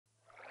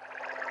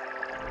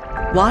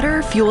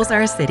Water fuels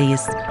our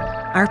cities,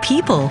 our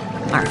people,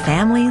 our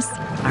families,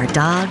 our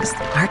dogs,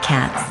 our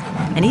cats,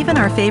 and even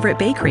our favorite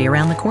bakery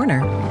around the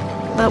corner.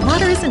 But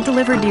water isn't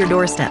delivered to your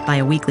doorstep by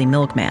a weekly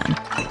milkman.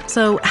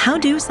 So how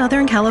do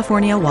Southern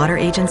California water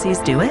agencies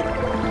do it?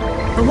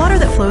 The water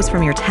that flows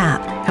from your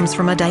tap comes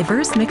from a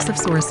diverse mix of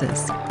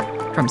sources,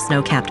 from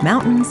snow-capped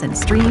mountains and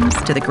streams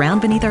to the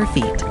ground beneath our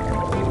feet.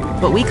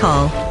 What we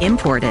call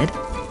imported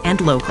and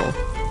local.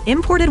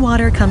 Imported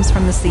water comes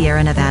from the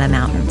Sierra Nevada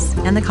mountains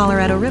and the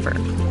Colorado River.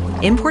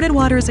 Imported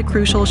water is a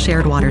crucial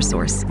shared water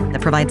source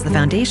that provides the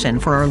foundation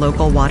for our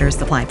local water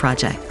supply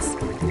projects.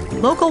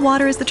 Local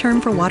water is the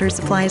term for water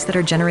supplies that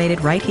are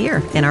generated right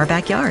here in our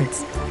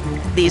backyards.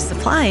 These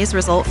supplies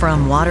result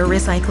from water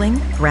recycling,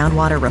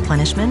 groundwater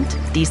replenishment,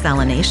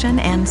 desalination,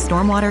 and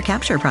stormwater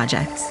capture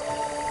projects.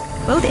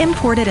 Both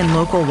imported and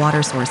local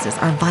water sources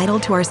are vital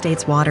to our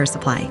state's water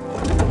supply.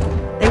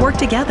 They work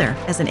together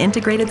as an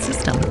integrated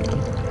system.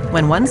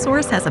 When one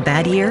source has a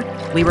bad year,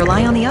 we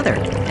rely on the other,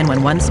 and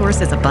when one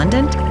source is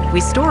abundant, we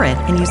store it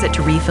and use it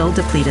to refill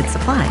depleted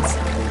supplies.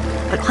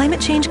 But climate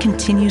change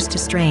continues to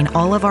strain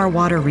all of our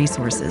water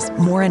resources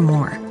more and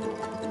more.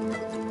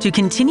 To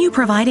continue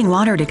providing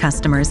water to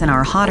customers in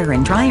our hotter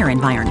and drier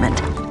environment,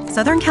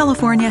 Southern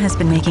California has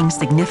been making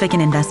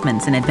significant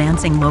investments in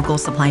advancing local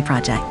supply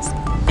projects,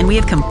 and we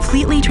have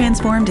completely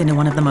transformed into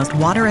one of the most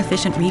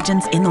water-efficient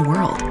regions in the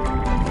world.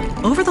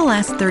 Over the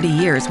last 30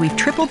 years, we've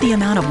tripled the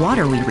amount of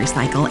water we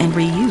recycle and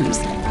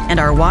reuse, and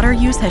our water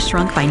use has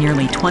shrunk by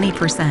nearly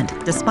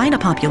 20%, despite a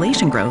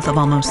population growth of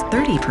almost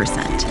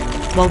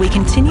 30%. While we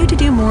continue to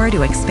do more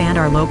to expand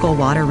our local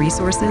water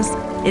resources,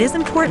 it is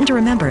important to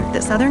remember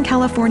that Southern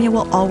California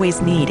will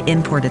always need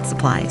imported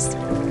supplies.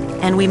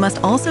 And we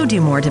must also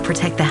do more to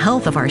protect the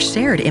health of our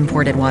shared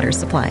imported water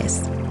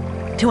supplies.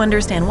 To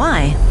understand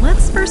why,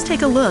 let's first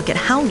take a look at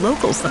how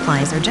local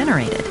supplies are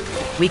generated.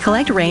 We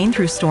collect rain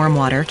through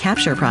stormwater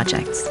capture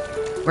projects.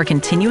 We're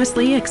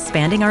continuously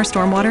expanding our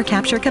stormwater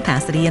capture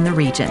capacity in the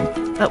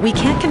region, but we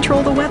can't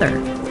control the weather.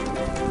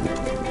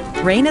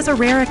 Rain is a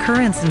rare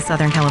occurrence in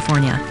Southern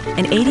California,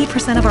 and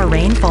 80% of our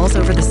rain falls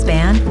over the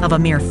span of a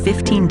mere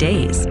 15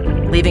 days,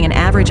 leaving an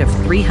average of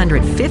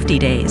 350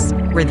 days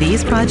where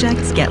these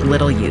projects get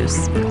little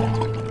use.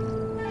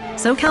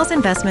 SoCal's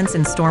investments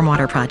in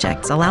stormwater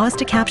projects allow us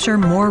to capture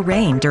more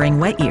rain during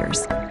wet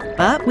years,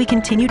 but we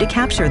continue to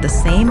capture the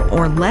same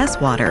or less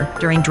water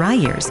during dry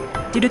years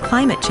due to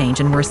climate change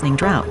and worsening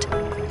drought.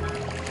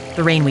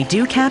 The rain we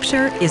do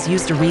capture is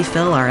used to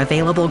refill our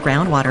available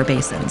groundwater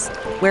basins,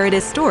 where it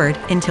is stored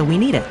until we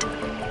need it.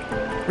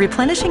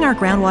 Replenishing our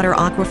groundwater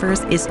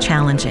aquifers is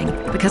challenging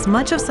because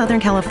much of Southern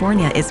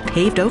California is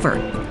paved over,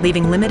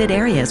 leaving limited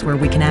areas where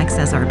we can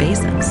access our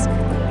basins.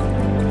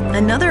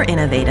 Another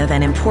innovative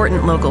and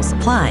important local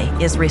supply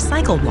is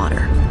recycled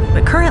water.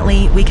 But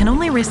currently, we can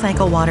only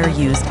recycle water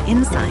used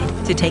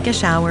inside to take a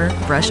shower,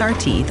 brush our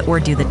teeth,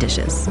 or do the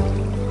dishes.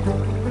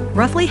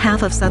 Roughly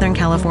half of Southern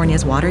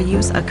California's water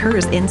use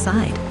occurs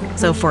inside,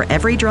 so for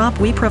every drop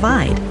we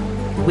provide,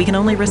 we can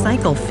only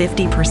recycle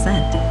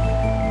 50%.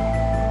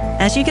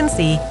 As you can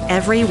see,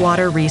 every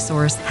water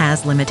resource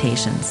has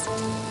limitations,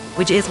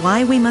 which is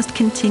why we must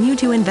continue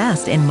to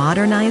invest in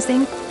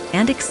modernizing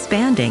and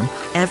expanding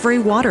every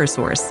water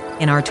source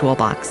in our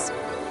toolbox.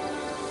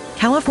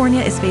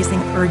 California is facing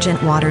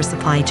urgent water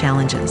supply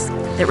challenges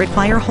that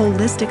require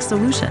holistic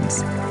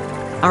solutions.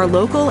 Our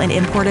local and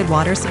imported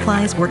water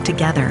supplies work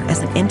together as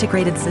an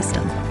integrated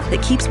system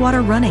that keeps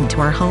water running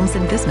to our homes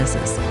and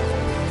businesses.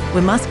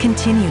 We must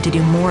continue to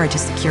do more to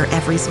secure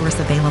every source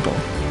available.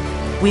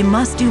 We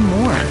must do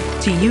more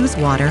to use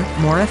water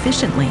more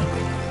efficiently.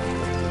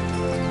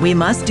 We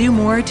must do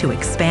more to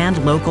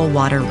expand local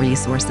water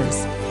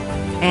resources.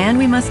 And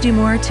we must do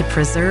more to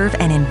preserve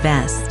and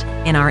invest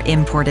in our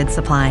imported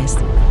supplies.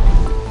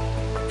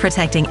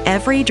 Protecting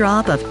every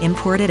drop of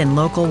imported and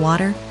local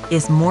water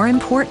is more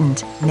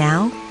important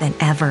now than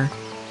ever.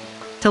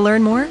 To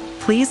learn more,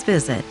 please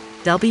visit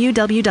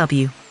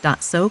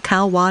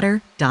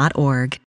www.socalwater.org.